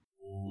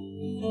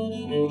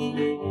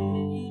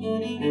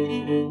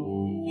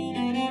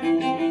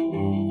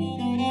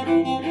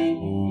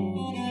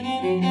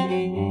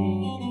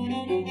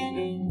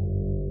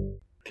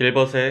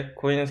길벗의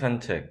코인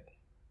산책.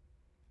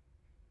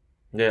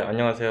 네,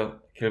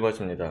 안녕하세요.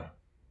 길벗입니다.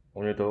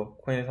 오늘도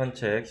코인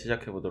산책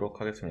시작해 보도록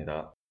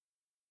하겠습니다.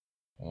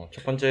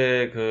 첫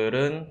번째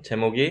글은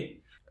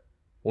제목이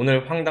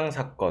오늘 황당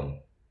사건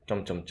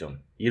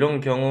이런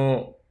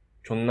경우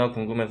존나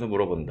궁금해서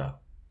물어본다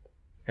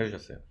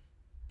해주셨어요.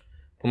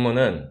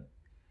 본문은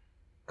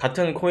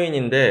같은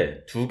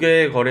코인인데 두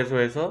개의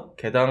거래소에서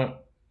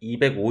개당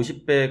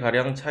 250배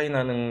가량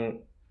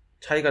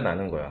차이가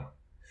나는 거야.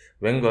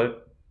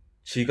 웬걸?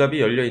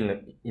 지갑이 열려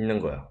있는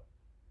거야.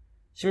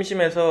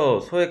 심심해서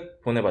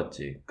소액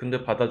보내봤지.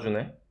 근데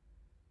받아주네?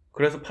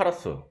 그래서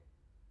팔았어.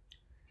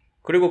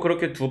 그리고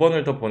그렇게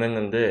 2번을 더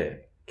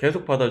보냈는데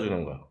계속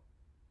받아주는 거야.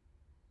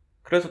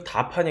 그래서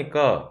다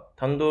파니까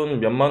단돈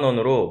몇만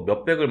원으로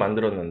몇백을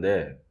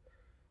만들었는데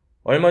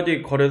얼마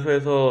뒤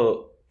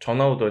거래소에서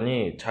전화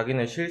오더니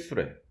자기네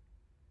실수래.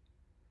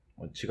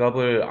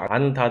 지갑을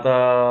안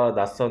닫아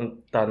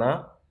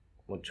놨었다나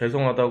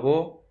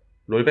죄송하다고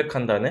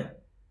롤백한다네?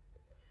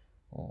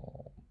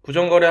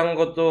 부정거래 한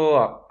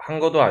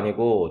것도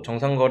아니고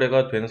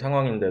정상거래가 된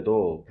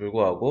상황인데도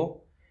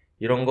불구하고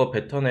이런 거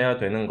뱉어내야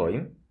되는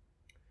거임?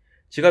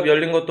 지갑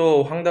열린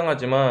것도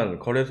황당하지만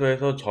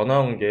거래소에서 전화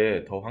온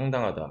게 더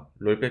황당하다.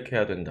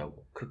 롤백해야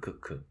된다고.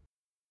 크크크.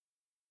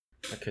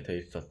 이렇게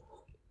돼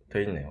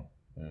있네요.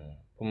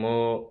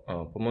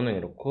 본문은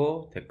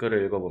이렇고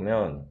댓글을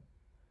읽어보면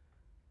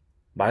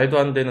말도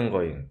안 되는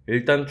거임.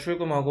 일단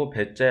출금하고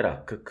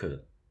배째라.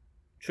 크크.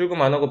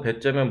 출금 안 하고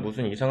배째면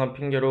무슨 이상한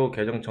핑계로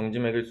계정 정지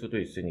매길 수도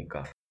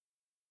있으니까.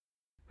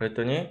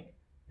 그랬더니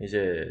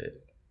이제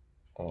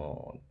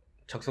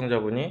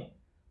작성자분이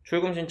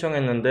출금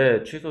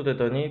신청했는데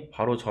취소되더니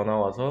바로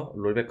전화와서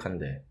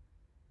롤백한대.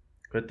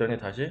 그랬더니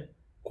다시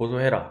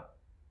고소해라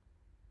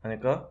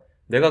하니까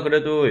내가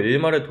그래도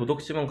일말의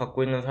도덕심은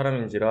갖고 있는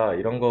사람인지라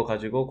이런 거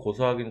가지고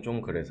고소하긴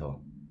좀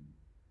그래서.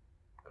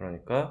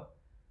 그러니까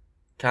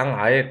그냥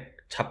아예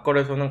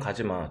잡거래소는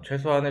가지마.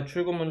 최소한의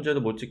출금 문제도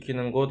못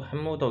지키는 곳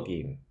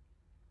한무더기임.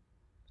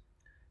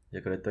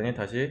 이제 그랬더니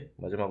다시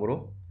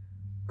마지막으로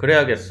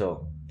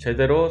그래야겠어.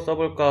 제대로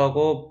써볼까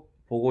하고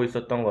보고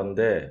있었던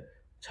건데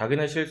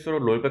자기네 실수로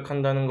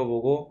롤백한다는 거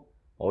보고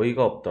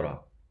어이가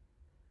없더라.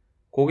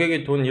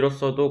 고객이 돈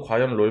잃었어도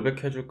과연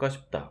롤백 해줄까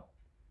싶다.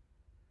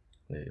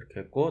 네, 이렇게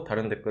했고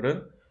다른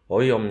댓글은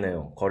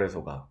어이없네요.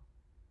 거래소가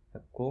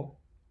했고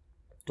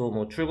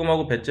또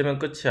출금하고 배째면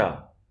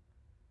끝이야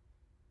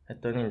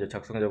했더니 이제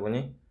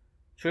작성자분이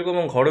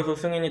출금은 거래소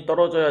승인이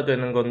떨어져야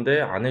되는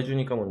건데 안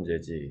해주니까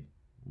문제지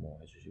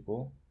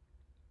해주시고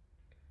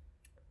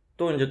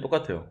또 이제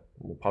똑같아요.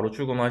 바로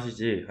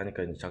출금하시지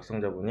하니까 이제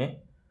작성자분이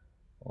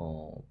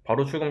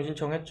바로 출금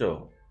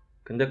신청했죠.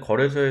 근데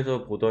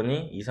거래소에서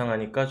보더니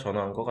이상하니까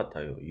전화한 것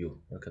같아요.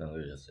 이렇게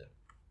남겨주셨어요.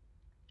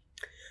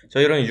 저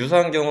이런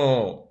유사한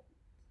경우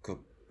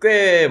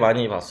꽤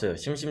많이 봤어요.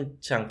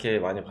 심심치 않게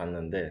많이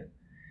봤는데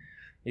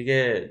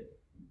이게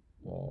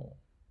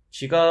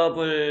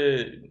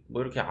지갑을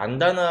이렇게 안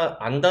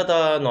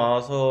닫아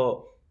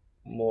놔서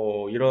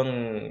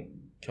이런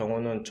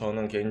경우는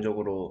저는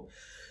개인적으로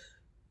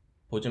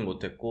보진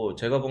못했고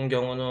제가 본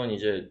경우는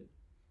이제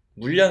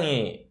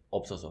물량이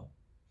없어서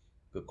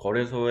그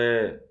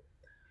거래소에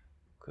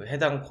그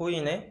해당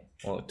코인에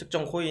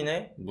특정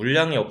코인에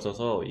물량이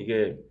없어서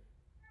이게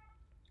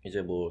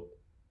이제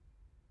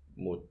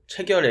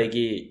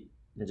체결액이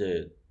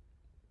이제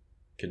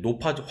이렇게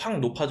확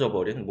높아져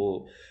버린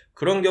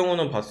그런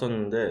경우는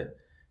봤었는데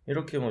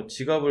이렇게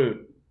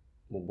지갑을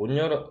못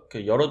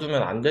이렇게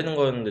열어두면 안 되는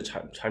거였는데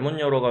잘못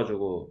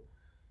열어가지고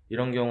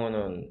이런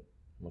경우는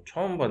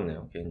처음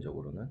봤네요,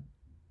 개인적으로는.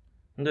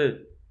 근데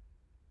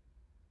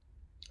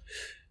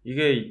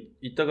이게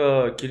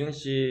이따가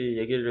기린씨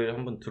얘기를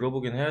한번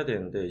들어보긴 해야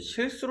되는데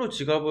실수로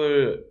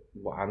지갑을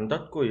안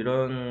닫고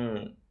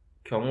이런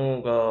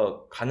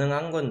경우가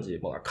가능한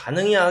건지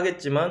가능해야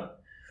하겠지만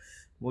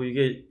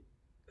이게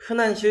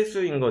흔한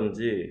실수인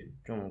건지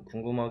좀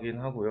궁금하긴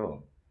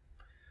하고요.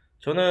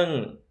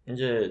 저는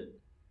이제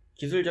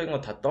기술적인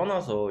거 다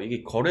떠나서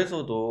이게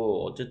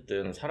거래소도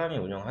어쨌든 사람이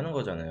운영하는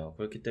거잖아요.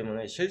 그렇기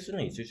때문에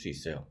실수는 있을 수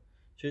있어요.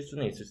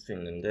 실수는 있을 수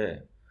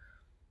있는데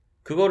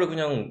그거를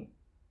그냥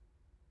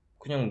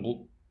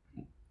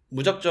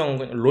무작정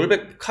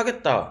롤백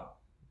하겠다,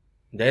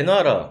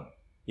 내놔라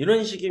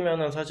이런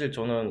식이면은 사실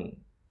저는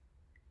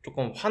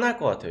조금 화날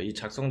것 같아요. 이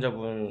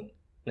작성자분의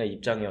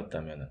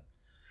입장이었다면은.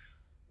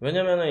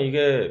 왜냐면은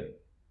이게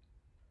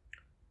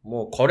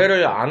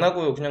거래를 안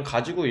하고 그냥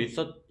가지고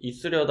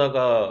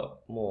있으려다가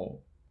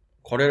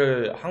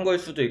거래를 한 걸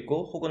수도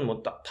있고 혹은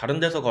다른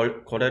데서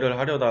거래를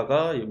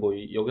하려다가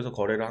여기서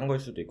거래를 한 걸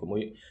수도 있고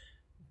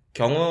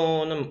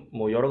경우는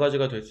여러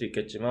가지가 될 수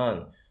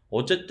있겠지만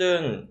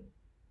어쨌든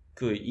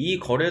이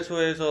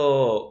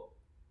거래소에서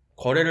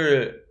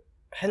거래를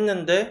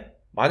했는데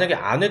만약에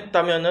안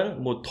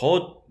했다면은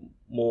더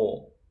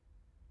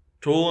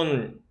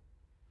좋은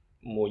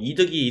뭐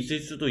이득이 있을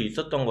수도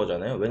있었던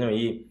거잖아요. 왜냐면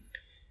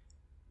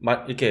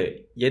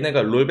이렇게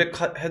얘네가 롤백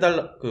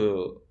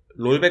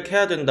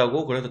해야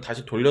된다고 그래서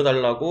다시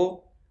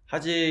돌려달라고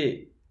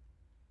하지.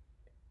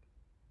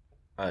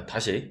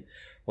 다시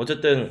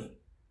어쨌든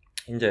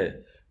이제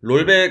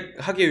롤백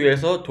하기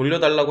위해서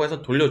돌려달라고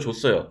해서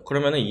돌려줬어요.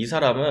 그러면은 이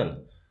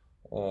사람은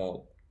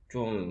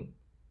좀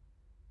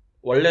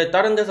원래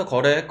다른 데서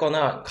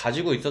거래했거나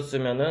가지고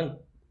있었으면은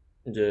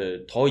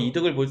이제 더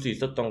이득을 볼 수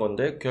있었던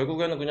건데,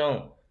 결국에는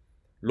그냥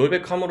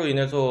롤백함으로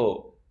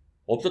인해서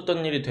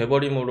없었던 일이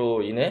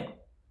돼버림으로 인해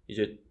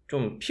이제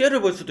좀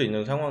피해를 볼 수도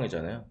있는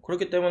상황이잖아요.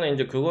 그렇기 때문에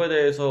이제 그거에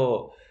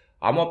대해서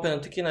암호화폐는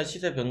특히나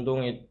시세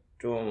변동이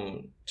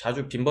좀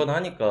자주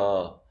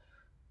빈번하니까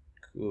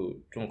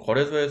좀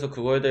거래소에서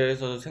그거에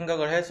대해서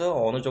생각을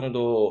해서 어느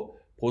정도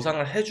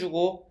보상을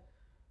해주고,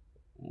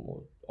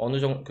 뭐 어느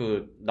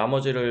정도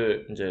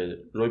나머지를 이제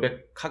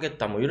롤백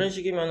하겠다 뭐 이런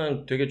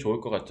식이면은 되게 좋을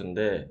것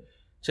같은데,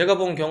 제가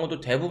본 경우도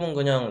대부분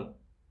그냥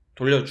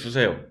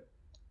돌려주세요.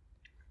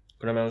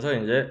 그러면서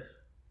이제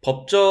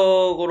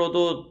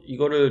법적으로도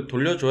이거를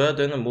돌려줘야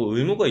되는 뭐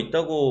의무가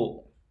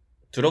있다고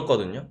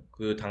들었거든요,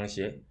 그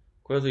당시에.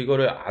 그래서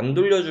이거를 안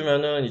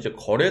돌려주면은 이제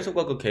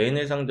거래소가 그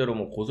개인을 상대로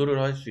뭐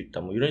고소를 할 수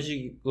있다 뭐 이런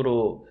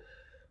식으로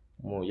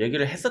뭐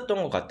얘기를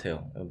했었던 것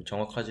같아요.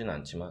 정확하지는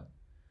않지만.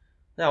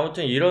 근데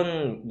아무튼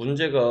이런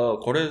문제가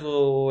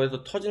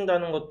거래소에서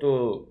터진다는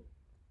것도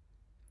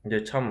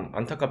이제 참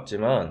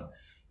안타깝지만,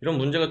 이런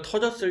문제가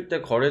터졌을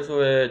때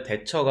거래소의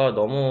대처가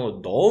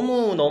너무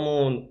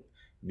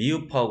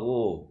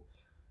미흡하고,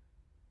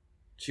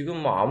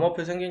 지금 뭐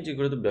암호화폐 생긴 지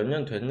그래도 몇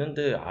년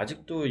됐는데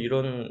아직도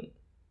이런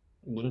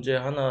문제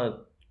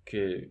하나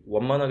이렇게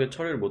원만하게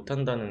처리를 못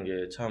한다는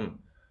게 참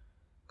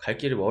갈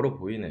길이 멀어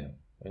보이네요.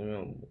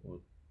 왜냐면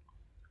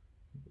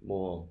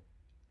뭐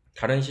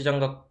다른 시장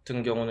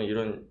같은 경우는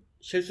이런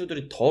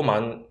실수들이 더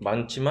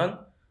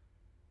많지만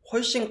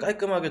훨씬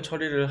깔끔하게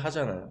처리를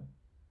하잖아요.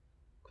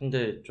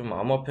 근데 좀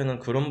암호화폐는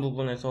그런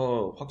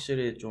부분에서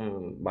확실히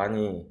좀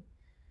많이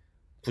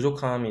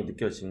부족함이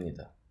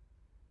느껴집니다.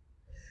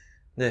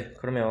 네,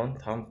 그러면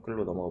다음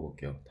글로 넘어가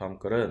볼게요. 다음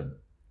글은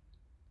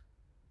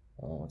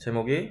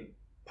제목이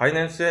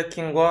바이낸스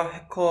해킹과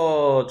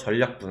해커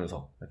전략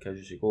분석 이렇게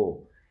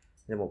해주시고,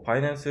 이제 뭐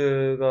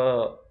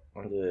바이낸스가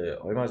이제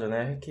얼마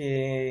전에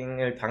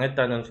해킹을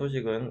당했다는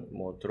소식은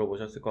뭐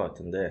들어보셨을 것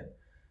같은데,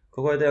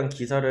 그거에 대한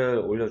기사를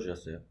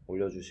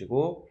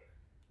올려주시고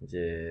이제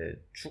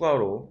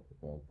추가로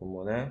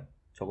본문에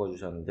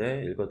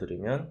적어주셨는데,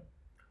 읽어드리면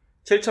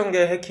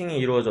 7,000개 해킹이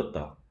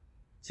이루어졌다.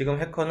 지금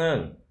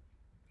해커는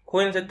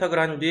코인 세탁을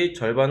한 뒤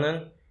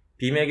절반은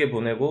빔에게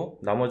보내고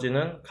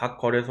나머지는 각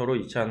거래소로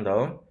이체한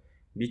다음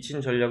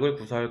미친 전략을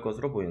구사할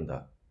것으로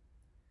보인다.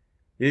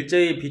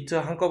 일제히 비트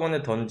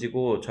한꺼번에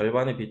던지고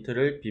절반의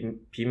비트를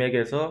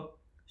빔액에서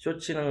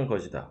숏치는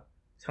것이다.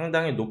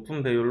 상당히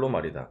높은 배율로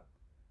말이다.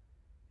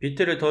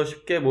 비트를 더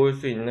쉽게 모을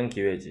수 있는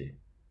기회지.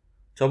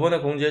 저번에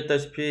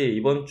공지했다시피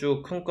이번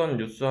주 큰 건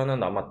뉴스 하나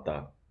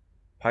남았다.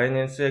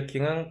 바이낸스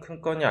해킹은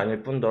큰 건이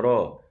아닐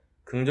뿐더러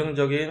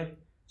긍정적인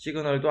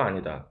시그널도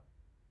아니다.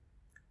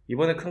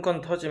 이번에 큰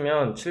건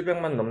터지면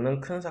 700만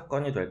넘는 큰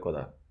사건이 될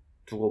거다.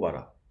 두고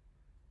봐라.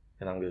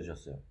 이렇게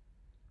남겨주셨어요.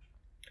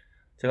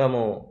 제가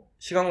뭐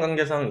시간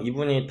관계상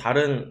이분이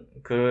다른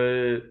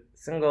글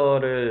쓴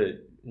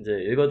거를 이제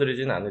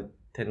읽어드리지는 않을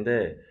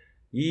텐데,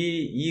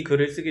 이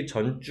글을 쓰기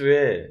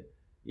전주에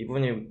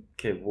이분이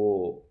이렇게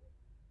뭐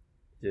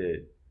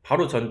이제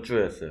바로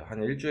전주였어요.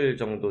 한 일주일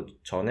정도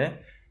전에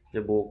이제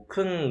뭐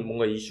큰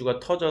뭔가 이슈가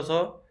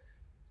터져서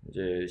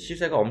이제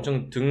시세가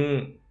엄청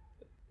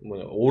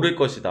오를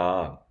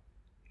것이다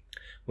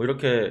뭐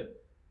이렇게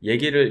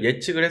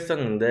예측을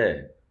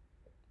했었는데,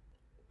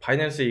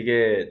 바이낸스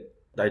이게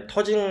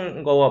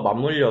터진 거와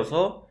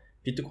맞물려서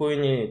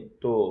비트코인이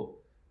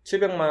또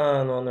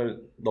 700만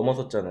원을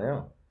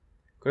넘어섰잖아요.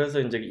 그래서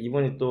이제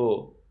이분이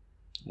또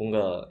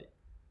뭔가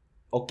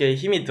어깨에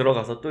힘이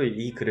들어가서 또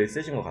이 글을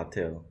쓰신 것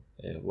같아요.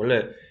 예,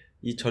 원래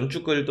이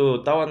전주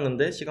글도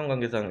따왔는데 시간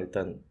관계상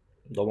일단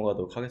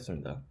넘어가도록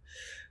하겠습니다.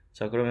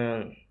 자,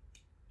 그러면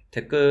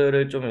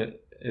댓글을 좀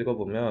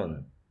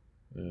읽어보면,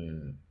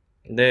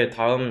 네,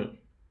 다음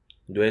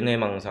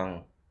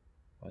뇌내망상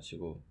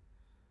하시고,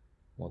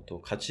 뭐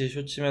또 같이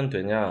쇼치면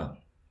되냐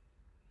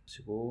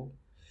하시고,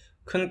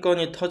 큰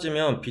건이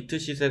터지면 비트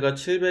시세가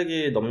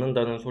 700이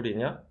넘는다는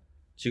소리냐?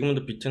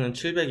 지금도 비트는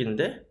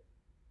 700인데?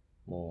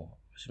 뭐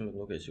하신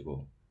분도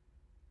계시고,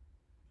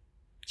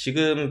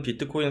 지금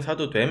비트코인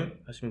사도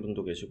됨? 하신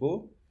분도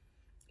계시고,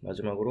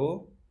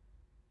 마지막으로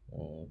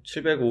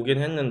 700 오긴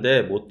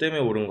했는데 뭐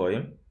때문에 오른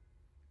거임?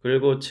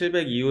 그리고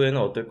 700 이후에는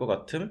어떨 것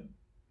같음?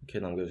 이렇게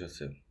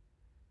남겨주셨어요.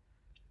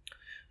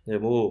 네,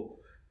 뭐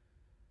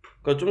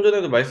그러니까 좀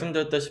전에도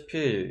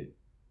말씀드렸다시피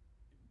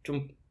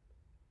좀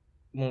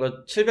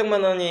뭔가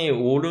 700만 원이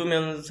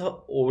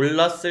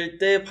올랐을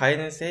때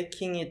바이낸스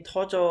해킹이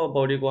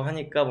터져버리고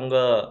하니까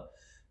뭔가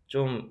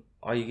좀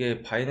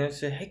이게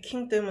바이낸스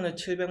해킹 때문에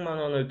 700만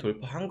원을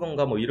돌파한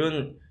건가 뭐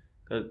이런,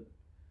 그러니까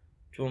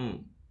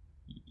좀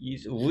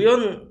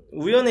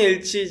우연의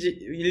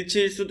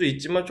일치일 수도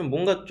있지만 좀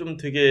뭔가 좀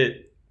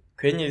되게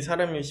괜히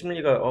사람의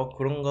심리가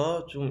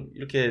그런가 좀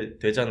이렇게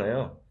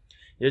되잖아요.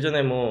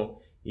 예전에 뭐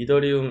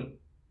이더리움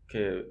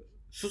이렇게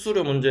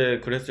수수료 문제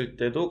그랬을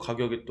때도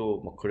가격이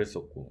또 막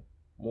그랬었고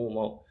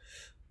뭐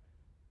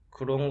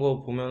그런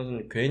거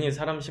보면 괜히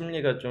사람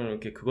심리가 좀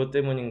이렇게 그것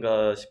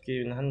때문인가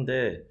싶긴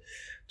한데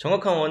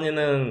정확한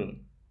원인은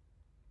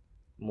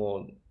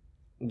뭐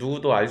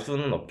누구도 알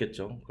수는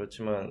없겠죠.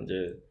 그렇지만 이제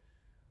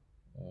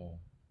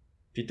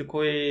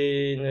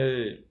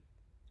비트코인을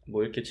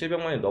뭐 이렇게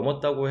 700만이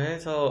넘었다고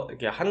해서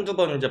이렇게 한두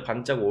번 이제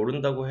반짝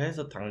오른다고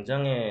해서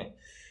당장에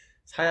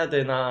사야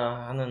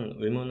되나 하는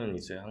의문은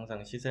있어요.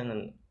 항상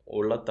시세는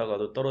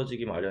올랐다가도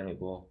떨어지기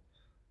마련이고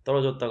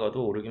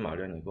떨어졌다가도 오르기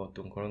마련이고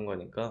어떤 그런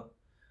거니까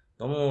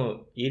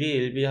너무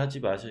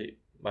일희일비하지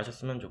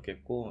마셨으면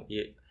좋겠고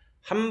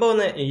한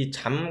번에 이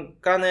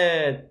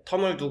잠깐의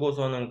텀을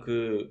두고서는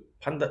그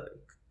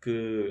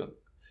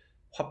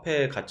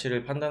화폐의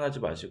가치를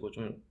판단하지 마시고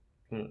좀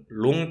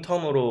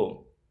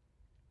롱텀으로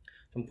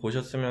좀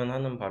보셨으면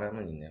하는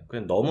바람은 있네요.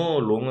 그냥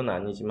너무 롱은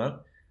아니지만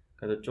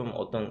그래도 좀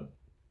어떤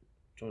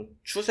좀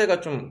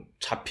추세가 좀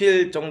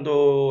잡힐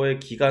정도의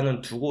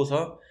기간은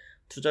두고서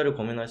투자를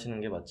고민하시는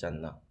게 맞지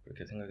않나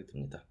그렇게 생각이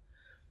듭니다.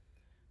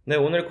 네,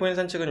 오늘 코인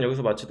산책은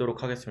여기서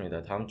마치도록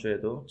하겠습니다. 다음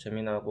주에도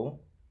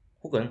재미나고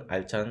혹은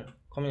알찬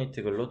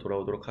커뮤니티 글로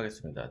돌아오도록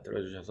하겠습니다.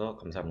 들어주셔서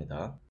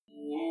감사합니다.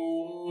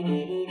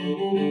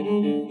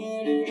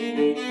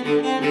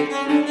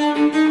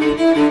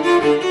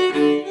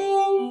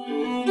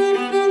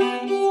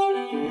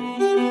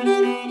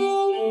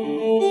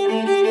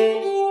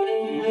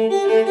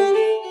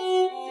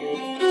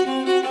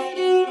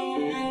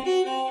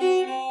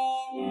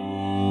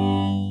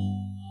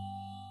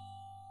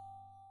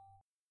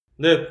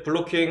 네,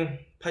 블로킹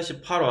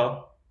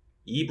 88화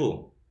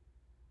 2부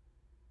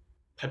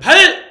 88!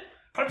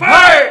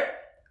 88!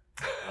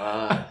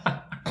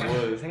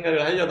 뭘 생각을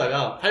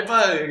하려다가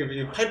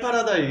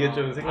 88하다 이게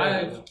좀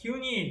생각이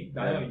기운이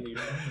나요 이게.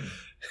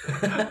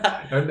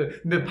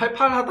 근데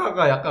 88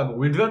 하다가 약간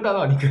올드한 단어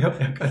아닌가요?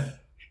 약간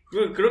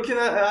그렇긴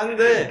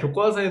한데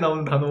교과서에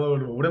나오는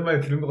단어를 오랜만에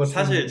들은 것 같아요.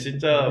 사실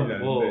진짜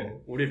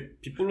뭐 우리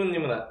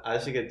빗블루님은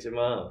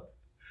아시겠지만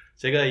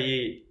제가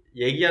이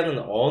얘기하는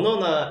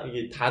언어나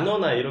이게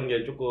단어나 이런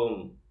게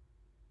조금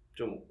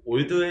좀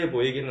올드해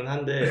보이기는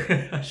한데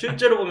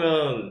실제로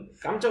보면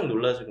깜짝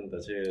놀라십니다.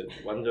 제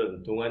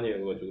완전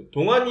동안이어가지고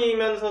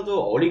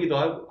동안이면서도 어리기도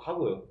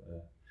하고요.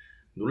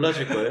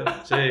 놀라실 거예요.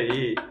 제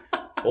이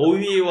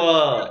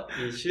어휘와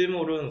이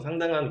실물은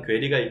상당한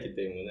괴리가 있기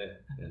때문에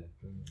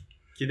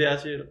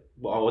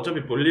뭐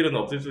어차피 볼 일은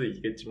없을 수도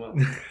있겠지만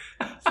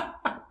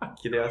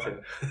기대하세요.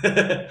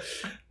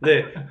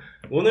 네,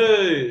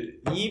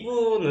 오늘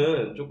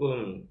 2부는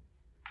조금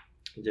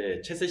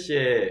이제 체스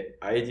씨의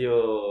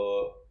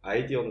아이디어로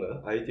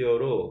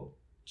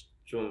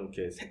좀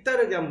이렇게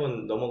색다르게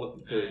한번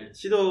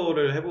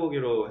시도를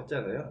해보기로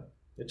했잖아요.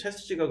 체스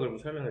씨가 그럼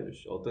설명해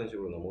주시죠. 어떤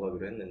식으로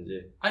넘어가기로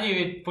했는지. 아니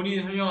왜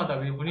본인이 설명하다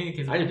왜 본인이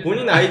계속 아니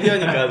본인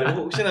아이디어니까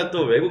혹시나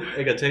또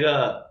그러니까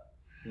제가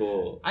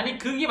뭐 아니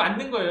그게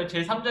맞는 거예요.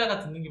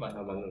 제3자가 듣는 게 맞는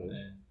거예요. 맞는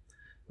거예요.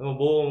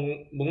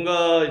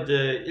 뭔가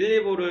이제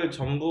 1, 2부를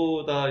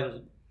전부 다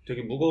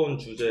되게 무거운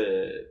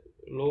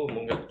주제로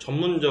뭔가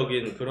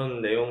전문적인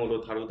그런 내용으로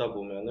다루다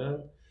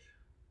보면은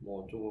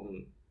뭐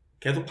조금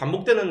계속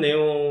반복되는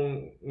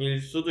내용일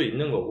수도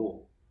있는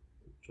거고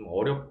좀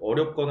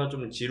어렵거나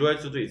좀 지루할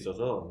수도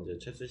있어서 이제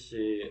체스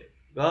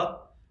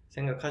씨가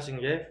생각하신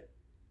게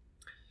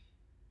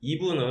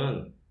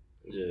 2부는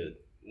이제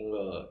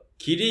뭔가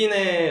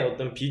기린의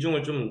어떤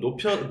비중을 좀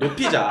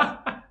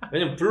높이자.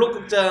 왜냐면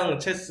블록극장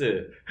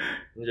체스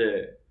이제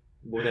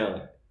뭐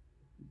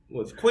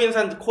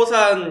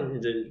코산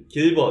이제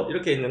길벗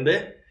이렇게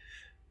있는데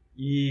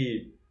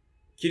이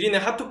기린의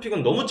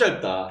핫토픽은 너무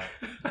짧다.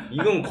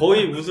 이건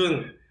거의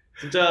무슨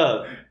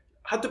진짜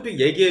핫토픽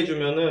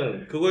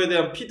얘기해주면은 그거에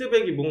대한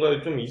피드백이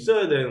뭔가 좀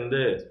있어야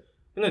되는데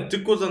그냥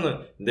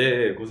듣고서는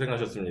네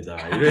고생하셨습니다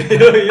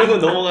이런 거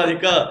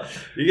넘어가니까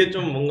이게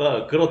좀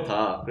뭔가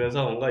그렇다.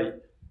 그래서 뭔가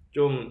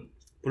좀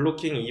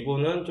블로킹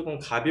 2부는 조금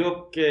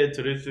가볍게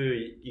들을 수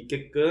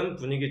있게끔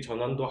분위기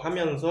전환도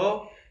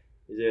하면서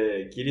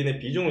이제 기린의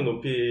비중을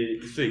높일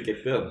수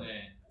있게끔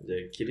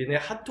이제 기린의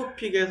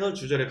핫토픽에서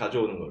주제를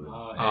가져오는 걸로.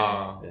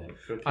 네,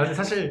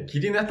 사실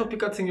기린의 핫토픽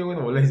같은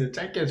경우는 원래 이제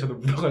짧게 저도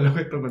묻어가려고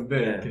했던 건데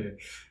이렇게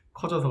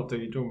커져서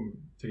갑자기 좀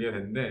제기가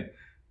됐는데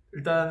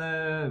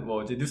일단은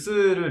뭐 이제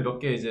뉴스를 몇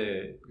개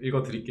이제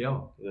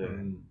읽어드릴게요.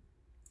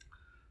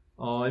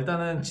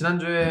 일단은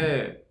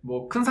지난주에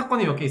뭐 큰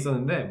사건이 몇 개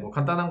있었는데 뭐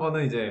간단한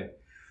거는 이제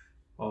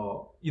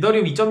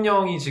이더리움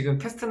 2.0이 지금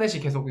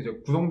테스트넷이 계속 이제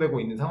구동되고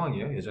있는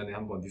상황이에요. 예전에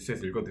한번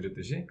뉴스에서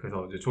읽어드렸듯이.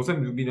 그래서 이제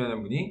조셉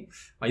루빈이라는 분이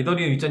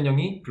이더리움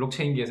 2.0이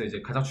블록체인계에서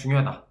이제 가장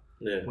중요하다.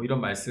 뭐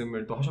이런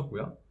말씀을 또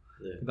하셨고요.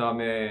 그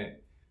다음에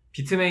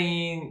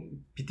비트메인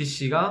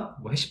BTC가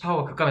뭐 해시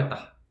파워가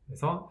급감했다.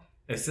 그래서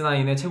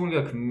S9의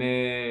채굴기가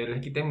급매를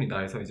했기 때문이다.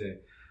 그래서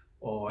이제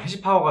해시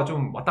파워가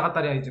좀 왔다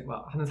갔다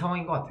하는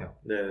상황인 것 같아요.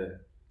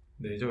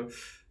 네,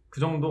 그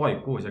정도가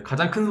있고 이제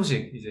가장 큰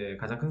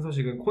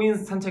소식은 코인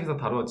산책에서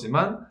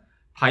다루었지만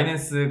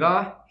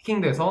바이낸스가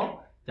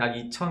해킹돼서 약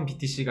 2000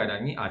 BTC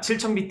가량이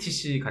 7000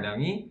 BTC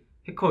가량이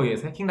해커에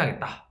의해서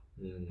해킹당했다.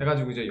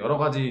 해가지고 이제 여러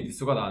가지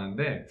뉴스가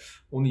나왔는데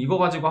오늘 이거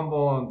가지고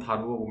한번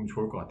다루어 보면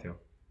좋을 것 같아요.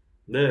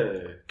 네,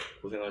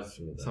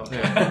 고생하셨습니다.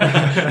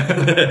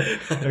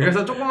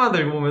 여기서 조금만 더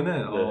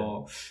읽어보면은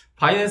네.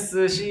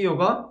 바이낸스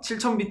CEO가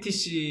 7000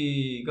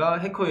 BTC가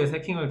해커에 의해서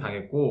해킹을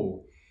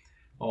당했고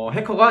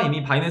해커가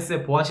이미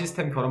바이낸스의 보안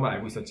시스템 결함을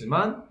알고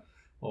있었지만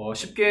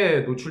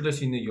쉽게 노출될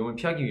수 있는 위험을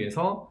피하기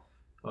위해서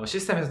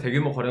시스템에서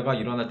대규모 거래가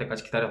일어날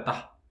때까지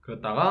기다렸다.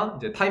 그랬다가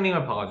이제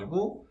타이밍을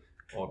봐가지고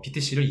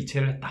BTC를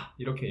이체를 했다.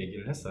 이렇게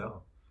얘기를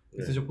했어요.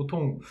 그래서 이제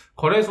보통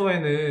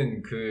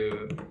거래소에는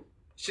그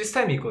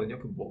시스템이 있거든요.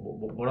 그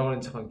뭐라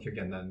그러는지 잠깐 기억이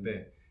안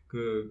나는데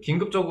그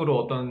긴급적으로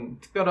어떤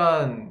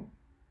특별한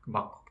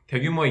막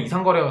대규모의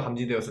이상 거래가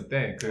감지되었을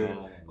때 그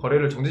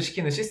거래를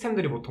정지시키는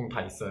시스템들이 보통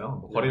다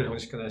있어요. 거래를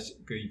정지시키는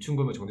그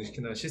입출금을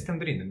정지시키는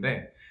시스템들이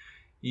있는데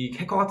이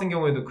해커 같은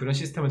경우에도 그런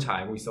시스템을 잘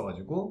알고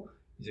있어가지고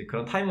이제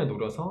그런 타이밍을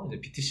노려서 이제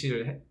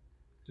BTC를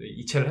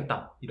이체를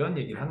했다 이런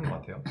얘기를 하는 것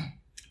같아요.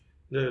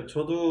 네,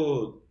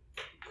 저도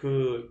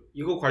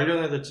이거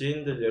관련해서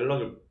지인들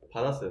연락을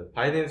받았어요.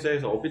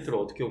 바이낸스에서 업비트를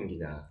어떻게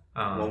옮기냐,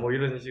 뭐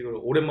이런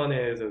식으로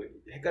오랜만에 해서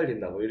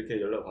헷갈린다, 뭐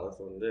이렇게 연락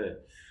받았었는데,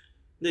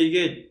 근데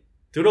이게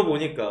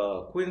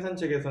들어보니까 코인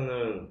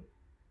산책에서는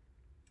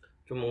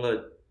좀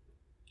뭔가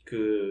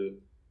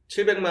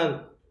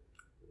 700만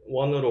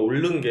원으로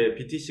오른 게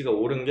BTC가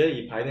오른 게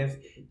이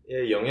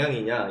바이낸스의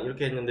영향이냐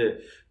이렇게 했는데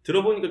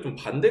들어보니까 좀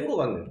반대인 것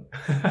같네요.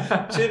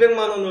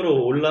 700만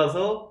원으로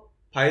올라서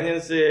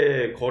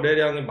바이낸스의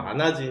거래량이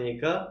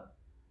많아지니까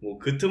뭐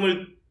그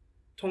틈을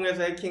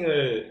통해서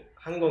해킹을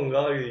한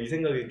건가 이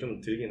생각이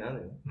좀 들긴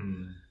하네요.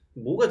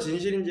 뭐가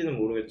진실인지는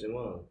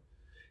모르겠지만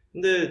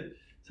근데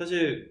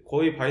사실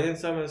거의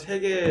바이낸스 하면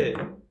세계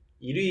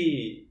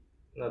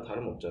 1위나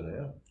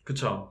다름없잖아요.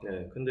 그쵸.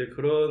 네, 근데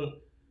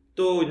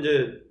또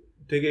이제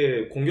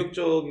되게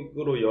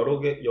공격적으로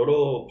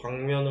여러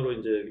방면으로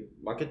이제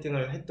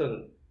마케팅을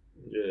했던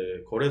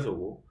이제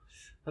거래소고.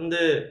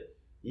 근데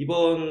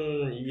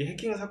이번 이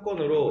해킹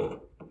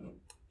사건으로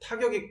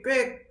타격이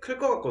꽤 클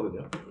것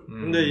같거든요.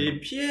 근데 이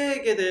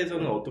피해액에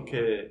대해서는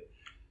어떻게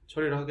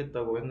처리를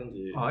하겠다고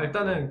했는지.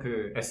 일단은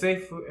그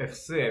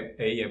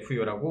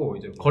SAFU라고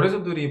이제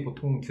거래소들이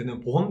보통 드는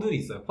보험들이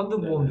있어요. 펀드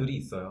보험들이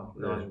있어요.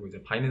 그래가지고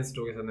이제 바이낸스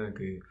쪽에서는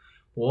그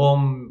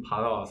보험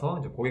받아와서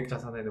이제 고객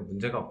자산에는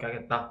문제가 없게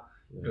하겠다.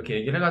 이렇게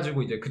얘기를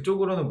해가지고 이제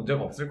그쪽으로는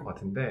문제가 없을 것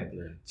같은데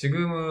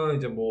지금은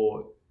이제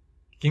뭐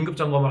긴급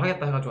점검을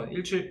하겠다 해가지고 한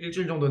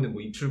일주일 정도는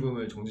뭐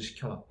입출금을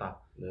정지시켜놨다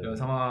이런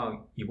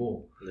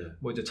상황이고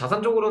뭐 이제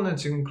자산적으로는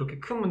지금 그렇게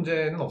큰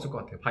문제는 없을 것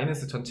같아요.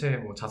 바이낸스 전체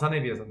뭐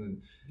자산에 비해서는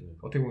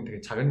어떻게 보면 되게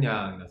작은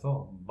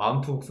양이라서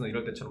마운트복스나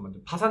이럴 때처럼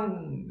완전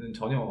파산은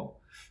전혀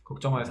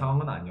걱정할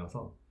상황은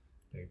아니어서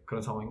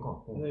그런 상황인 것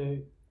같고.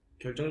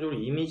 결정적으로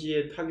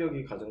이미지의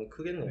타격이 가장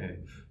크겠네요.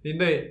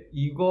 근데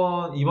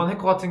이번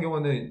해커 같은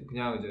경우는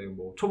그냥 이제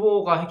뭐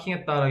초보가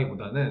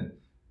해킹했다라기보다는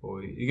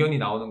뭐 의견이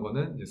나오는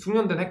거는 이제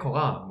숙련된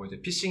해커가 뭐 이제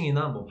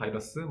피싱이나 뭐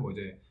바이러스, 뭐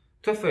이제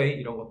 2FA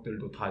이런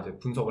것들도 다 이제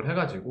분석을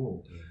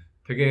해가지고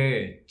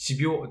되게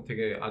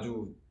되게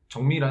아주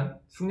정밀한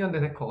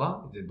숙련된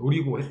해커가 이제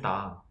노리고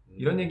했다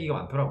이런 얘기가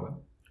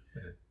많더라고요.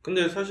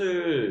 근데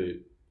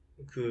사실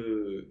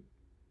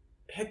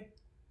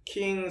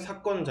해킹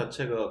사건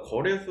자체가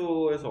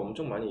거래소에서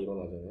엄청 많이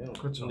일어나잖아요.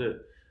 그렇죠. 근데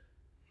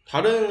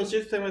다른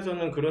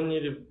시스템에서는 그런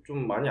일이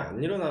좀 많이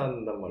안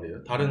일어난단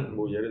말이에요. 다른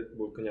뭐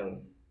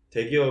그냥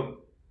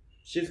대기업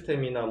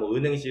시스템이나 뭐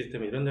은행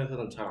시스템 이런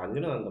데서는 잘 안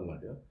일어난단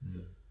말이에요.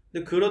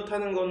 근데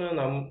그렇다는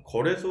거는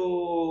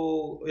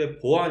거래소의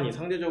보안이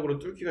상대적으로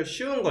뚫기가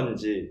쉬운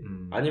건지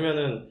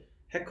아니면은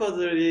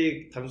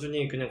해커들이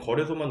단순히 그냥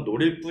거래소만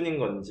노릴 뿐인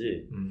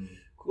건지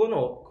그거는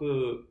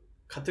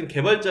같은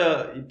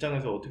개발자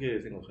입장에서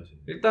어떻게 생각하세요?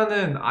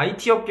 일단은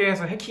IT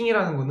업계에서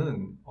해킹이라는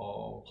거는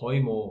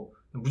거의 뭐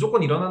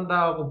무조건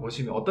일어난다고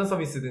보시면 어떤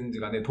서비스든지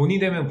간에 돈이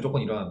되면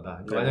무조건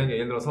일어난다. 그러니까 만약에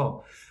예를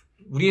들어서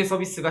우리의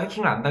서비스가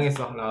해킹을 안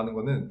당했어 라는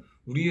거는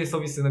우리의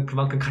서비스는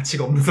그만큼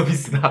가치가 없는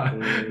서비스다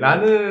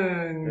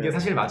라는 게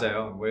사실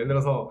맞아요. 뭐 예를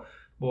들어서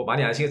뭐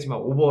많이 아시겠지만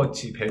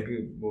오버워치,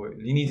 배그, 뭐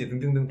리니지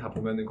등등등 다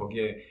보면은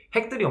거기에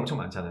핵들이 엄청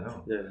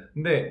많잖아요.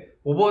 근데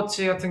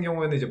오버워치 같은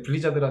경우에는 이제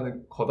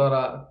블리자드라는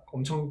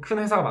엄청 큰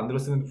회사가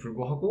만들었음에도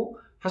불구하고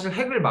사실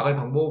핵을 막을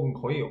방법은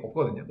거의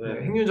없거든요.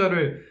 핵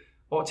유저를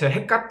쟤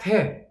핵 같아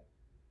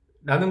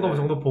라는 거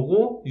정도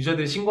보고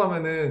유저들이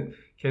신고하면은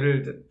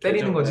걔를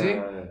때리는 거지.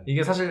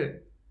 이게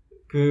사실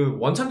그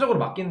원천적으로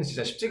막기는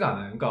진짜 쉽지가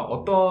않아요. 그러니까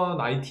어떤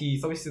IT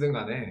서비스든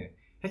간에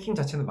해킹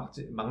자체는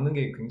막는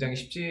게 굉장히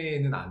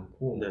쉽지는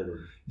않고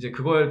이제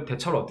그걸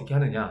대처를 어떻게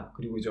하느냐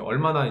그리고 이제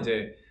얼마나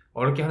이제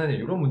어렵게 하느냐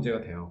이런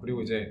문제가 돼요.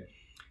 그리고 이제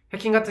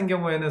해킹 같은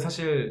경우에는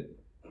사실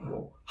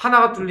뭐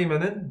하나가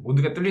뚫리면은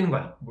모두가 뚫리는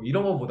거야 뭐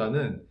이런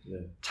거보다는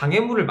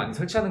장애물을 많이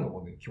설치하는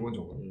거거든요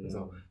기본적으로.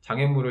 그래서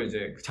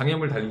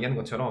장애물 달리기 하는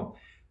것처럼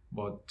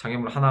뭐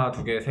장애물 하나,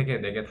 두 개, 세 개,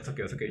 네 개, 다섯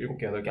개, 여섯 개, 일곱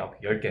개, 여덟 개, 아홉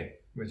개, 열 개.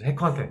 그래서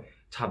해커한테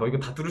자, 너 이거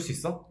다 뚫을 수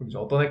있어? 그럼 이제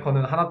어떤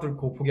해커는 하나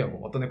뚫고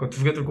포기하고, 어떤 해커는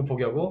두 개 뚫고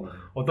포기하고,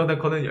 어떤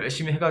해커는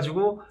열심히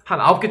해가지고 한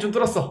 9개쯤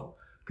뚫었어.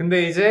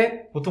 근데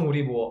이제 보통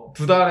우리 뭐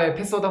두 달에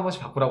패스워드 한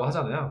번씩 바꾸라고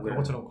하잖아요. 그런 네.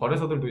 것처럼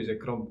거래소들도 이제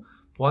그런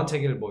보안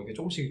체계를 뭐 이렇게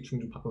조금씩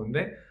중중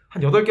바꾸는데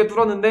한 8개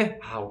뚫었는데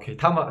오케이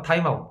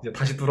타임아웃 이제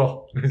다시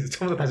뚫어. 그래서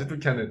처음부터 다시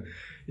뚫게 하는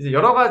이제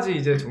여러 가지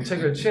이제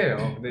정책을 취해요.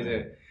 근데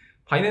이제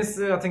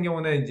바이낸스 같은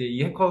경우는 이제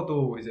이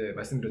해커도 이제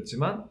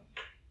말씀드렸지만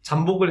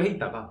잠복을 해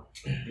있다가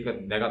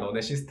내가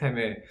너네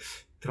시스템에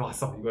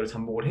들어갔어. 이걸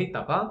잠복을 해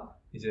있다가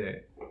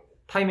이제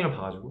타이밍을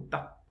봐가지고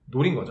딱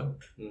노린 거죠.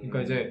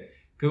 그러니까 이제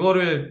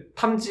그거를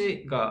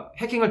그러니까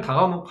해킹을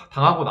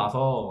당하고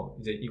나서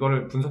이제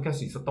이거를 분석할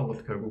수 있었던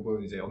것도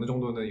결국은 이제 어느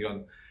정도는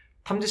이런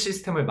탐지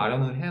시스템을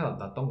마련을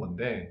해놨던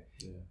건데,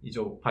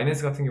 이제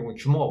바이낸스 같은 경우는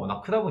규모가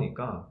워낙 크다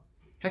보니까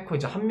해커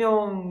이제 한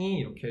명이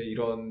이렇게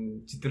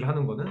이런 짓들을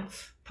하는 거는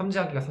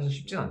탐지하기가 사실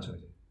쉽진 않죠.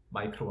 이제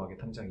마이크로하게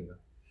탐지하기가.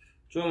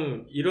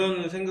 좀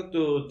이런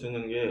생각도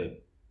드는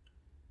게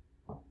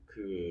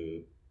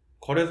그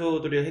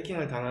거래소들이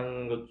해킹을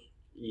당하는 것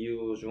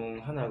이유 중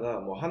하나가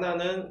뭐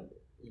하나는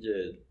이제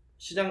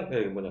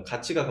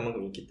가치가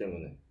그만큼 있기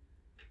때문에.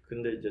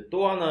 근데 이제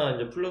또 하나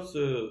이제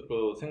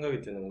플러스로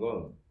생각이 드는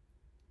건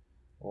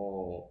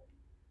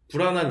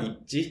불안한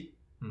입지.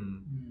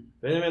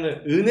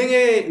 왜냐면은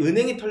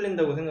은행이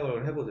털린다고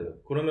생각을 해보세요.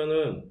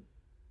 그러면은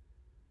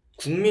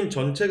국민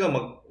전체가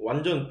막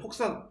완전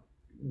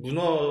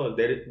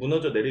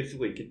무너져 내릴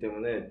수가 있기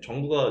때문에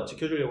정부가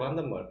지켜주려고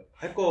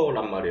할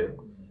거란 말이에요.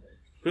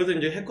 그래서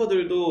이제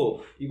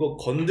해커들도 이거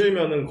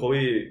건들면은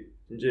거의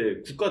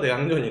이제 국가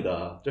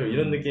대항전이다. 좀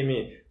이런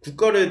느낌이,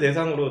 국가를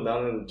대상으로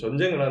나는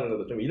전쟁을 하는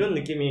거다. 좀 이런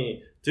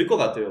느낌이 들 것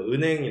같아요.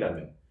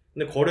 은행이라면.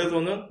 근데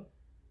거래소는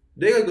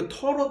내가 이거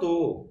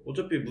털어도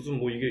어차피 무슨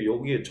뭐 이게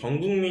여기에 전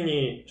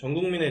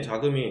국민의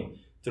자금이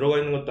들어가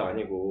있는 것도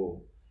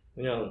아니고,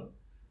 그냥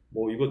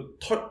뭐 이거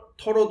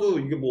털어도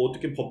이게 뭐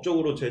어떻게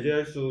법적으로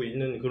제재할 수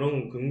있는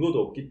그런 근거도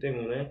없기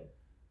때문에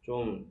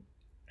좀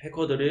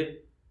해커들이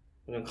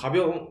그냥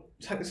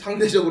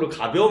상대적으로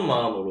가벼운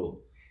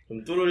마음으로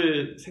좀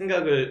뚫을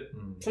생각을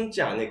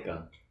품지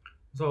않을까.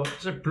 그래서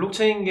사실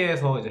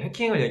블록체인계에서 이제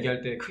해킹을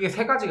얘기할 때 크게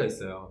세 가지가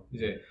있어요.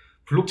 이제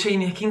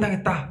블록체인이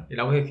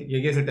해킹당했다라고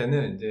얘기했을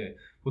때는 이제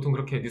보통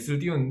그렇게 뉴스를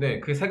띄우는데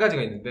그게 세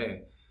가지가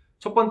있는데,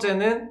 첫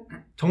번째는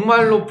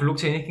정말로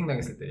블록체인이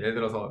해킹당했을 때, 예를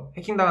들어서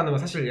해킹당하는 건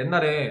사실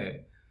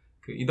옛날에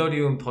그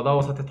이더리움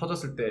더다오 사태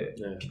터졌을 때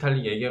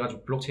비탈릭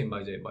얘기해가지고 블록체인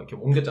막 이렇게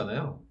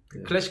옮겼잖아요.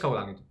 클래식하고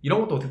당했죠.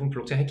 이런 것도 어떻게 보면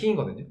블록체인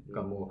해킹이거든요.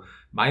 그러니까 뭐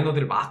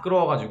마이너들을 막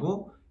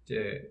끌어와가지고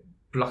이제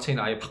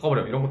블록체인을 아예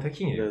바꿔버려, 이런 것도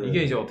해킹이에요.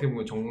 이게 이제 어떻게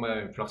보면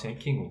정말 블록체인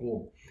해킹인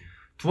거고,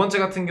 두 번째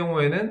같은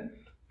경우에는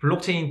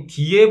블록체인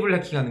D앱을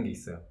해킹하는 게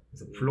있어요.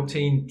 그래서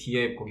블록체인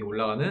D앱 거기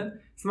올라가는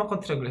스마트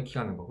컨트랙을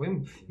해킹하는 거고,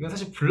 이건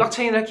사실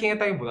블록체인을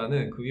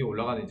해킹했다기보다는 그 위에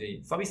올라가는 이제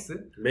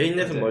서비스,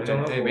 메인넷은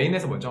멀쩡하고,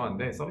 메인넷은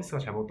멀쩡한데 서비스가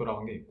잘못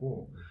돌아간 게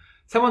있고,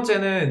 세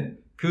번째는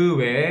그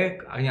외에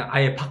그냥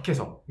아예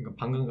밖에서,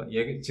 그러니까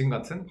지금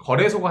같은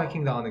거래소가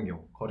해킹당하는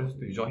경우,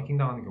 거래소도 유저가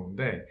해킹당하는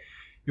경우인데,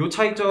 요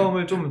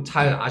차이점을 좀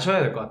잘 아셔야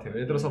될 것 같아요.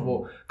 예를 들어서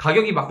뭐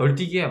가격이 막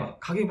널뛰기에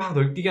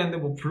하는데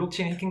뭐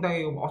블록체인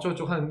해킹당하고 뭐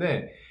어쩌고저쩌고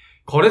하는데,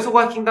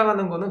 거래소가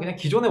해킹당하는 거는 그냥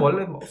기존에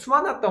원래 뭐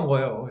수많았던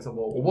거예요. 그래서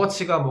뭐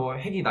오버워치가 뭐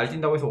핵이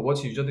날뛴다고 해서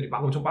오버워치 유저들이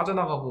막 엄청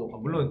빠져나가고,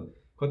 물론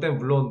그것 때문에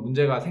물론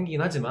문제가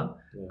생기긴 하지만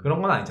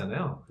그런 건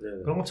아니잖아요.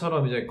 그런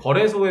것처럼 이제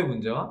거래소의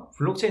문제와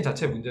블록체인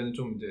자체의 문제는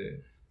좀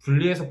이제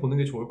분리해서 보는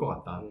게 좋을 것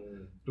같다.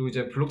 그리고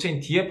이제 블록체인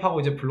D앱하고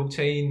이제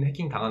블록체인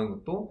해킹 당하는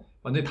것도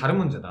완전히 다른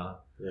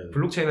문제다.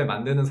 블록체인을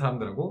만드는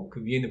사람들하고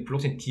그 위에 있는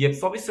블록체인 D앱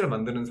서비스를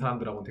만드는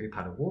사람들하고는 되게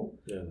다르고,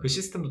 그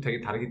시스템도 되게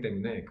다르기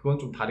때문에 그건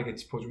좀 다르게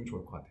짚어주면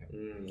좋을 것 같아요.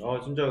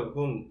 진짜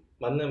그건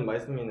맞는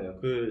말씀이네요.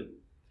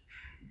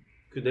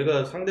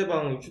 내가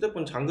상대방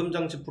휴대폰 잠금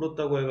장치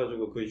풀었다고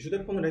해가지고 그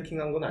휴대폰을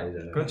해킹한 건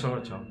아니잖아요.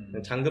 그렇죠.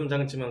 잠금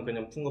장치만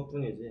그냥 푼 것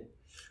뿐이지.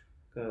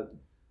 그러니까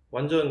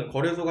완전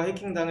거래소가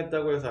해킹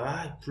당했다고 해서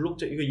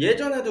블록체인, 이거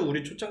예전에도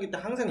우리 초창기 때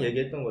항상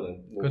얘기했던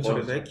거는 뭐 그렇죠.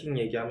 거래소 해킹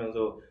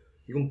얘기하면서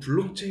이건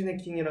블록체인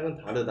해킹이랑은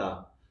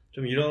다르다.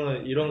 좀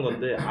이런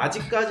건데,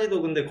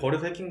 아직까지도 근데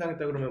거래소 해킹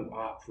당했다 그러면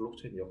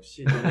블록체인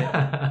역시 니네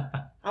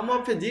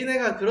암호화폐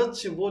니네가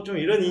그렇지 뭐 좀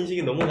이런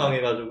인식이 너무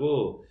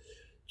강해가지고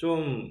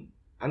좀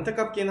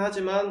안타깝긴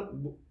하지만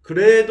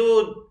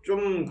그래도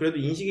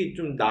인식이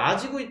좀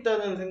나아지고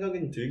있다는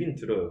생각이 들긴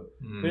들어요.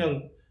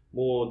 그냥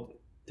뭐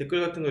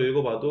댓글 같은 거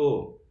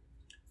읽어봐도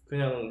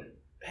그냥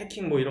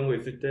해킹 뭐 이런 거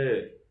있을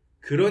때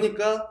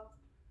그러니까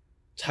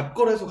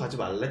잡거래소 가지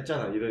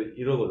말랬잖아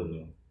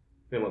이러거든요.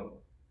 그냥 막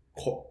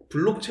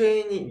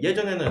블록체인이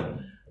예전에는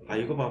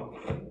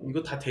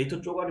이거 다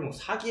데이터 쪼가리 뭐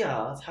사기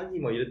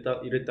뭐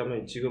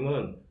이랬다면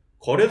지금은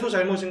거래소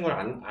잘못인 걸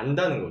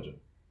안다는 거죠.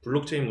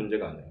 블록체인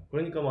문제가 아니라.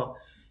 그러니까 막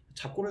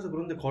잡거래소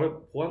그런데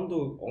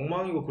보안도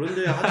엉망이고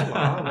그런데 하지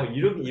마. 뭐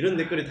이런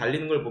댓글이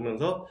달리는 걸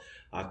보면서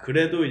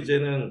그래도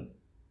이제는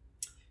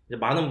이제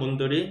많은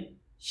분들이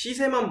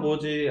시세만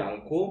보지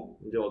않고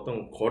이제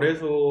어떤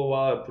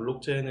거래소와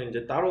블록체인을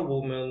이제 따로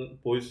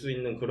볼 수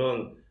있는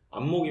그런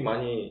안목이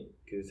많이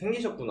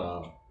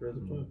생기셨구나. 그래서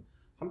좀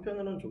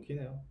한편으로는 좋긴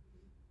해요.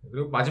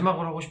 그리고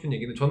마지막으로 하고 싶은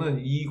얘기는 저는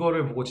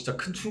이거를 보고 진짜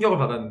큰 충격을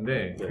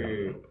받았는데 네.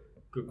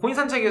 그 코인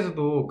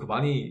산책에서도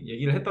많이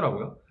얘기를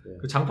했더라고요. 네.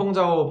 그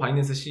장펑자오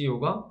바이낸스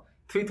CEO가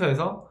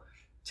트위터에서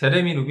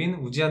제레미 루빈,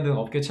 우지한 등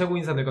업계 최고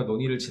인사들과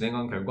논의를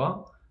진행한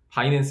결과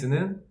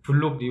바이낸스는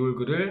블록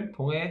리올그를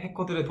통해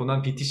해커들의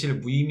도난 BTC를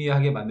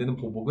무의미하게 만드는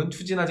보복은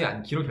추진하지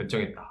않기로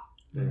결정했다.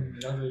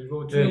 나도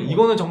이거 네,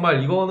 이거는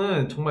정말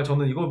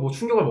저는 이걸 뭐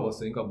충격을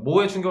먹었어요. 그러니까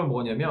뭐에 충격을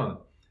먹었냐면,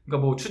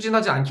 그러니까 뭐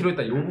추진하지 않기로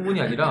했다 이 부분이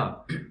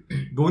아니라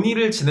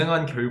논의를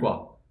진행한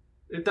결과,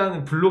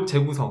 일단은 블록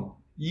재구성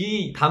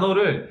이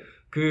단어를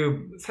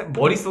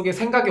머릿속에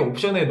생각의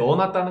옵션에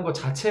넣어놨다는 것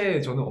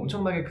자체에 저는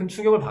엄청나게 큰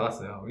충격을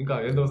받았어요. 그러니까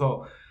예를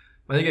들어서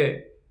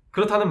만약에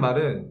그렇다는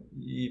말은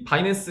이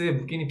바이낸스에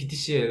묶이는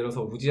BTC에 예를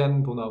들어서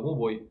무지한 돈하고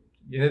뭐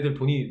얘네들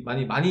돈이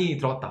많이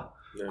들어갔다.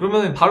 네.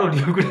 그러면은 바로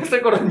리올그를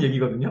했을 거라는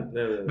얘기거든요.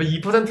 네.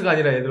 2%가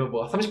아니라 예를 들어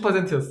뭐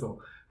 30%였어.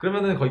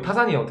 그러면은 거의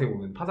파산이에요. 어떻게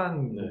보면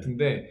파산 네.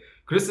 높은데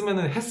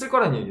그랬으면은 했을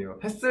거란 얘기예요.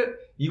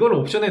 이걸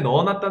옵션에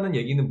넣어놨다는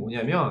얘기는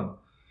뭐냐면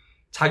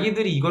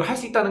자기들이 이걸 할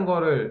수 있다는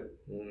거를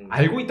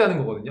알고 있다는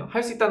거거든요.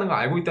 할 수 있다는 걸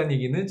알고 있다는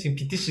얘기는 지금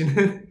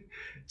BTC는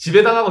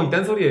지배당하고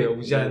있다는 소리예요.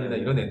 우지안이나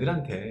이런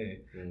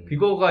애들한테.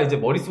 그거가 이제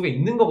머릿속에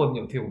있는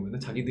거거든요. 어떻게 보면은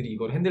자기들이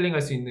이걸 핸들링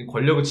할 수 있는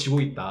권력을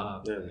쥐고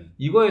있다. 네.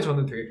 이거에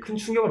저는 되게 큰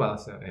충격을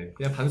받았어요. 예,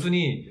 그냥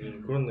단순히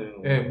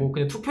그렇네요. 예, 뭐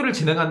그냥 투표를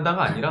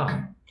진행한다가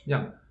아니라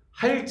그냥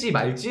할지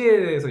말지에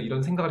대해서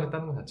이런 생각을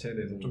했다는 것 자체에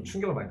대해서 좀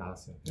충격을 많이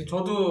받았어요.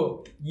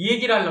 저도 이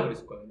얘기를 하려고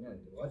그랬었거든요.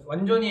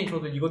 완전히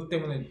저도 이것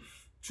때문에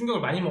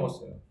충격을 많이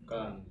먹었어요.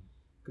 그러니까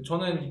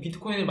저는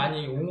비트코인을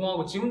많이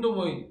옹호하고 지금도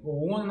뭐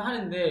옹호는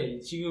하는데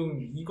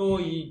지금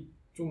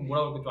좀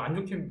뭐라 그럴까 좀 안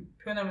좋게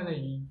표현하면은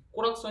이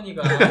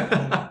꼬락서니가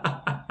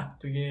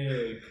되게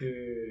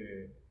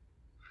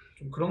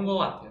좀 그런 거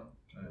같아요.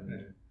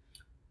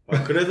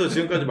 아, 그래서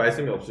지금까지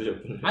말씀이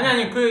없으셨군요.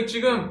 아니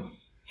지금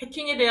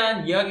해킹에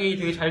대한 이야기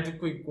되게 잘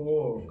듣고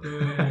있고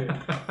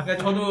그러니까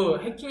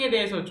저도 해킹에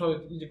대해서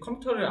저 이제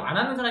컴퓨터를 안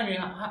하는 사람이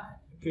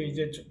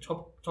이제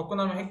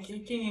접근하면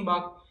해킹이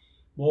막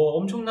뭐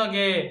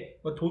엄청나게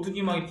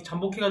도둑이 막 이렇게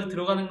잠복해가지고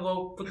들어가는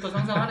것부터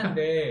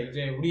상상하는데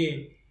이제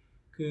우리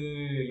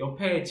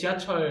옆에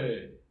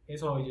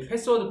지하철에서 이제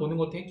패스워드 보는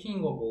것도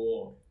해킹인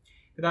거고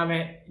그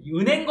다음에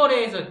은행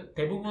거래에서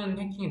대부분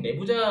해킹이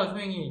내부자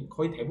소행이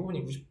거의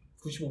대부분이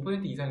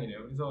 95%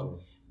 이상이래요. 그래서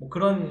뭐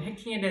그런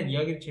해킹에 대한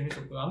이야기도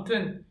재밌었고요.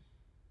 아무튼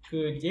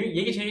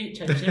얘기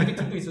재밌게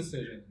듣고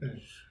있었어요. 저는.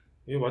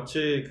 이게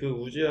마치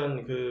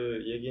우지한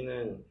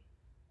얘기는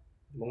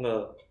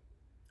뭔가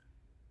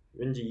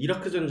왠지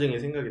이라크 전쟁이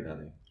생각이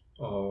나네요.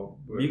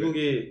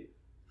 미국이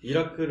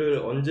이라크를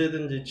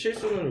언제든지 칠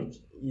수는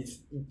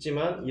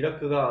있지만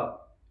이라크가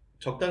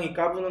적당히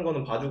까부는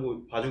거는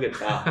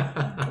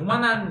봐주겠다.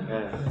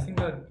 오만한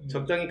생각.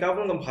 적당히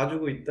까부는 건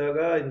봐주고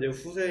있다가 이제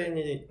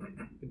후세인이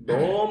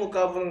너무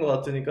까부는 것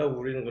같으니까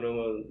우리는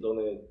그러면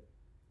너네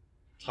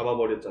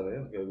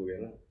잡아버렸잖아요.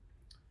 결국에는.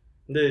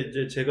 근데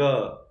이제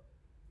제가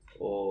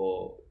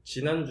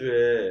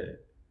지난주에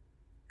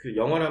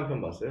영화를 한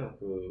편 봤어요.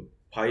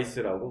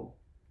 바이스라고.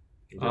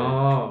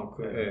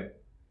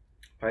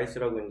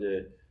 바이스라고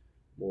이제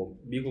뭐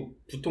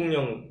미국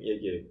부통령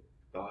얘기예요.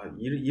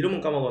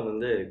 이름은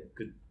까먹었는데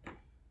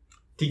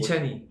딕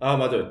체니.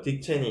 맞아요.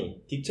 딕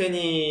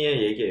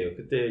체니의 얘기예요.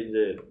 그때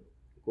이제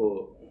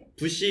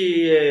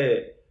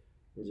부시의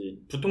이제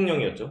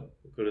부통령이었죠.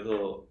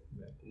 그래서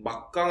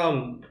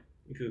막강한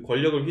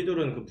권력을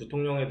휘두른 그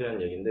부통령에 대한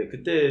얘기인데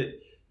그때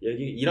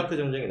이라크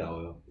전쟁이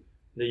나와요.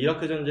 근데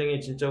이라크 전쟁이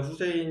진짜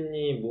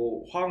후세인이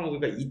뭐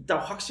화학무기가 있다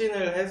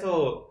확신을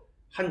해서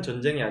한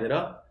전쟁이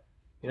아니라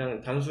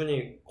그냥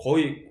단순히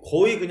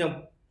거의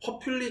그냥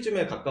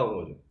퍼퓰리즘에 가까운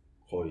거죠.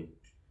 거의.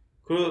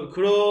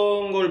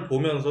 그런 걸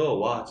보면서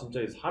와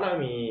진짜 이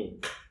사람이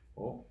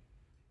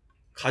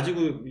가지고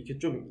이렇게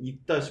좀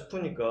있다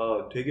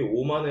싶으니까 되게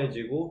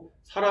오만해지고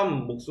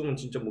사람 목숨은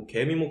진짜 뭐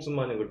개미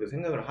목숨만에 그렇게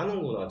생각을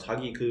하는구나.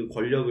 자기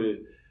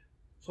권력을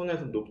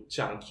손에서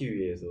놓지 않기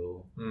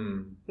위해서.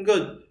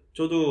 그러니까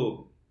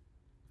저도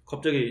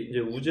갑자기 이제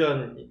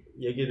우지한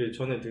얘기를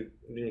전에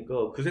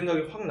들으니까 그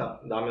생각이 확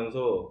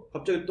나면서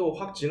갑자기 또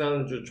확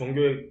지난주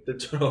종교회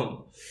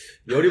때처럼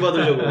열이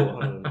받으려고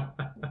하는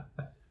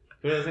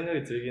그런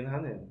생각이 들긴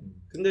하네요.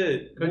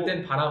 근데 그럴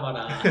땐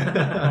바라봐라.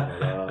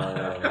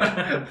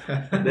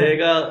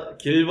 내가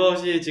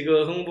길벗이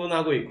지금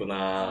흥분하고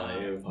있구나.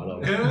 이걸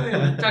바라봐.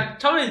 그러면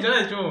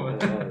차분해지잖아요 좀.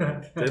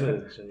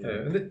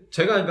 근데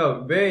제가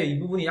그러니까 왜 이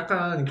부분이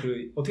약간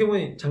어떻게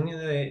보면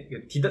작년에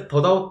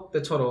더다웃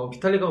때처럼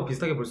비탈릭하고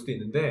비슷하게 볼 수도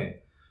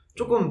있는데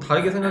조금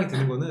다르게 생각이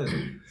드는 거는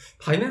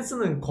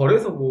바이낸스는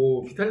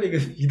거래소고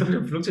비탈릭은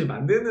이더리움 블록체인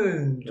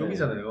만드는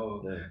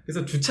쪽이잖아요.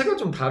 그래서 주체가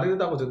좀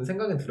다르다고 저는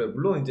생각은 들어요.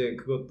 물론 이제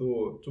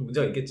그것도 좀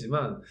문제가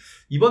있겠지만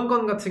이번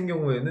건 같은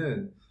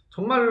경우에는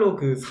정말로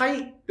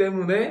사익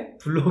때문에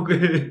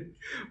블록을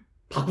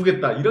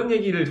바꾸겠다 이런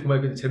얘기를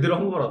정말 제대로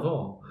한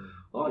거라서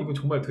이거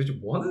정말 도대체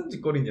뭐 하는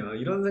짓거리냐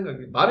이런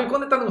생각이 말을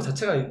꺼냈다는 것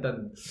자체가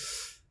일단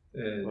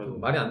좀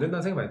말이 안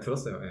된다는 생각이 많이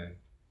들었어요. 예.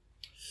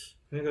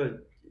 그러니까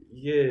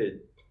이게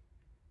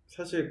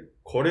사실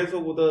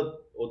거래소보다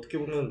어떻게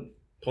보면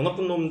더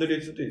나쁜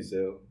놈들일 수도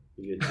있어요.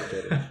 이게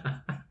진짜로.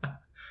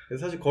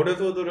 사실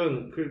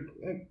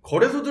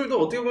거래소들도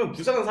어떻게 보면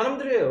불쌍한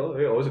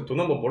사람들이에요. 어디서 돈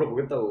한번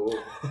벌어보겠다고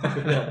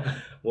그냥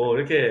뭐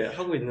이렇게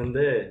하고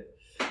있는데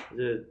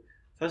이제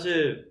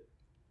사실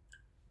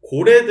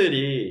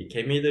고래들이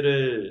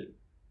개미들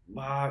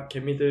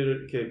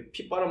이렇게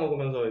피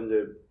빨아먹으면서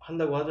이제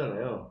한다고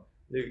하잖아요.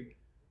 근데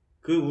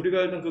그 우리가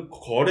알던 그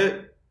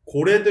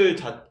고래들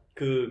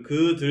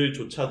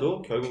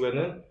그들조차도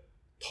결국에는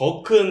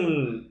더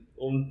큰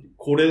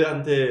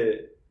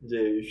고래한테 이제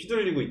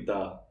휘둘리고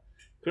있다.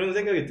 그런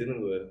생각이 드는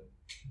거예요.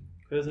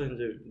 그래서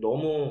이제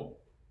너무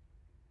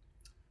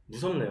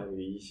무섭네요.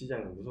 이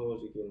시장이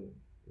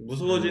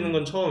무서워지는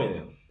건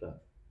처음이네요. 일단.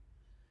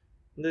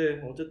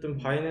 근데 어쨌든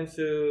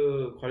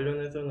바이낸스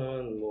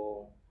관련해서는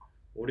뭐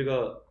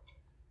우리가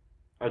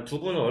두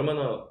분은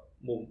얼마나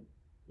뭐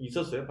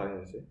있었어요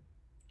바이낸스에?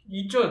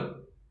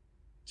 있죠.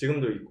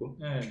 지금도 있고.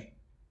 네.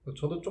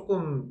 저도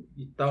조금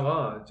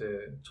있다가 이제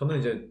저는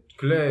이제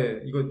근래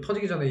이거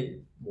터지기 전에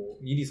뭐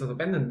일이 있어서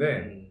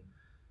뺐는데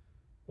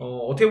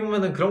어떻게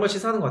보면은 그런 걸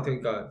시사하는 것 같아요.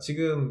 그러니까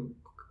지금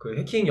그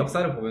해킹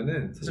역사를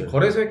보면은 사실 네.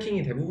 거래소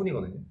해킹이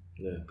대부분이거든요.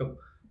 네.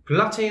 그러니까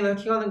블록체인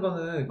해킹하는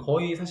거는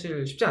거의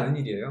사실 쉽지 않은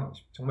일이에요.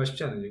 정말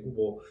쉽지 않은 일이고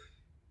뭐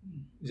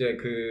이제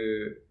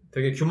그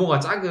되게 규모가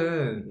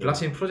작은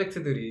블록체인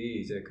프로젝트들이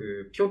이제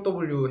그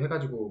POW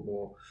해가지고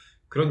뭐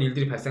그런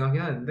일들이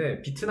발생하긴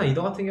하는데 비트나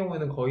이더 같은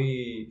경우에는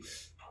거의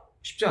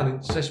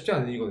진짜 쉽지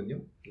않은 일이거든요.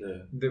 네.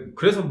 근데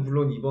그래서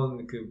물론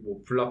이번 그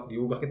뭐 블락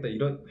리오가 하겠다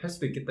할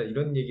수도 있겠다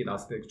이런 얘기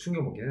나왔을 때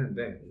충격 먹긴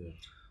했는데 네.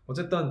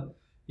 어쨌든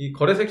이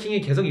거래소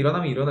해킹이 계속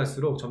일어나면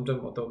일어날수록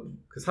점점 어떤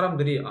그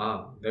사람들이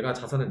내가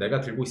자산을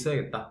내가 들고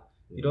있어야겠다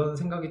이런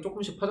생각이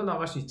조금씩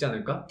퍼져나갈 수 있지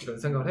않을까 이런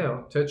생각을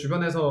해요. 제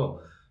주변에서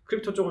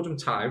크립토 쪽을 좀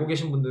잘 알고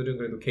계신 분들은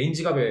그래도 개인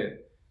지갑에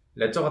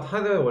레저가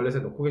하드웨어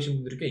월렛에 넣고 계신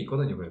분들이 꽤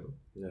있거든요. 그래도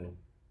네.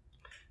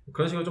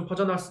 그런 식으로 좀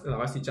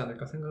퍼져나갈 수 있지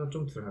않을까 생각은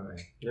좀 들어요. 네,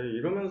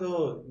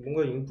 이러면서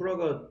뭔가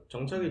인프라가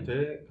정착이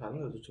돼 가는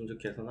거죠. 점점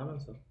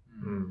개선하면서.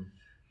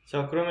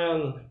 자,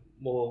 그러면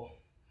뭐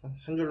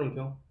한 줄로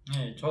평?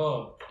 네,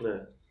 네.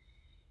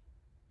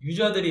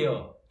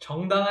 유저들이요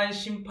정당한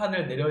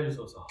심판을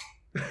내려주소서.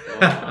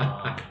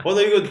 나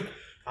이거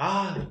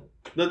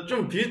나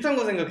좀 비슷한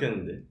거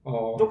생각했는데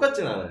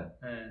똑같진 않아요.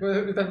 네.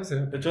 일단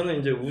해보세요.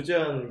 저는 이제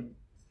우지한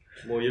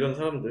뭐 이런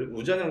사람들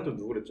우지한이랑 또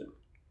누구 그랬죠?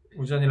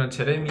 우지한이랑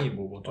제레미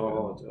뭐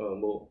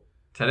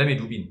제레미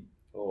루빈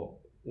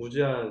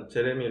우지한,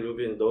 제레미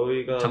루빈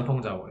너희가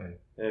장펑자오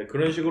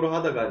그런 식으로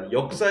하다가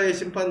역사의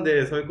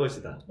심판대에 설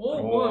것이다.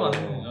 그건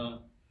맞네.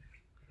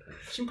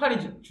 심판이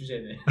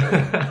주제네.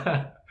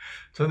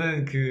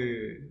 저는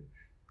그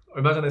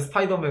얼마 전에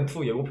스파이더맨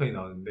 2 예고편이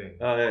나왔는데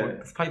네.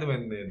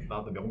 스파이더맨에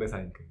나왔던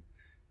명대사인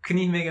큰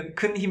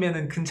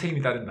힘에는 큰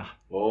책임이 따른다.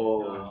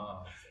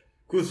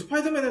 그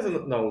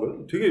스파이더맨에서 나온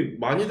거예요? 되게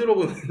많이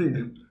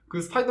들어보는.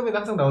 그 스파이더맨에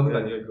항상 나오는 거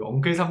아니에요? 그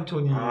엉클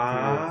삼촌이 그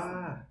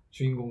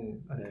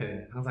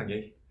주인공한테 항상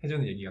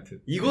해주는 얘기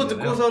같은. 이거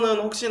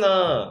듣고서는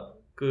혹시나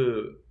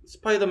그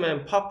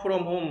스파이더맨 파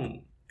프롬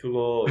홈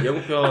그거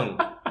예고편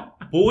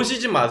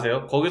보시지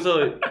마세요. 거기서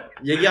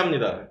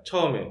얘기합니다.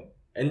 처음에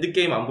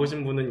엔드게임 안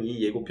보신 분은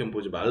이 예고편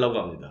보지 말라고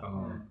합니다.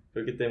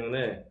 그렇기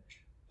때문에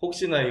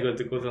혹시나 이걸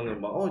듣고서는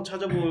막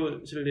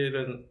찾아보실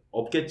일은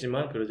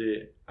없겠지만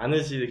그러지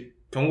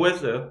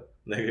경고했어요.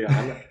 네, 그게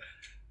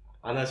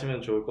안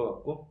하시면 좋을 것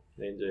같고,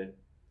 네, 이제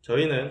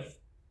저희는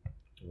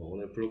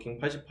오늘 블로킹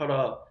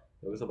 88화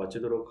여기서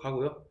마치도록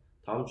하고요.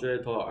 다음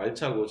주에 더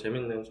알차고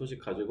재밌는 소식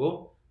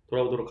가지고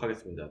돌아오도록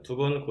하겠습니다. 두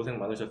분 고생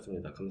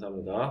많으셨습니다.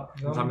 감사합니다.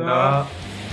 감사합니다.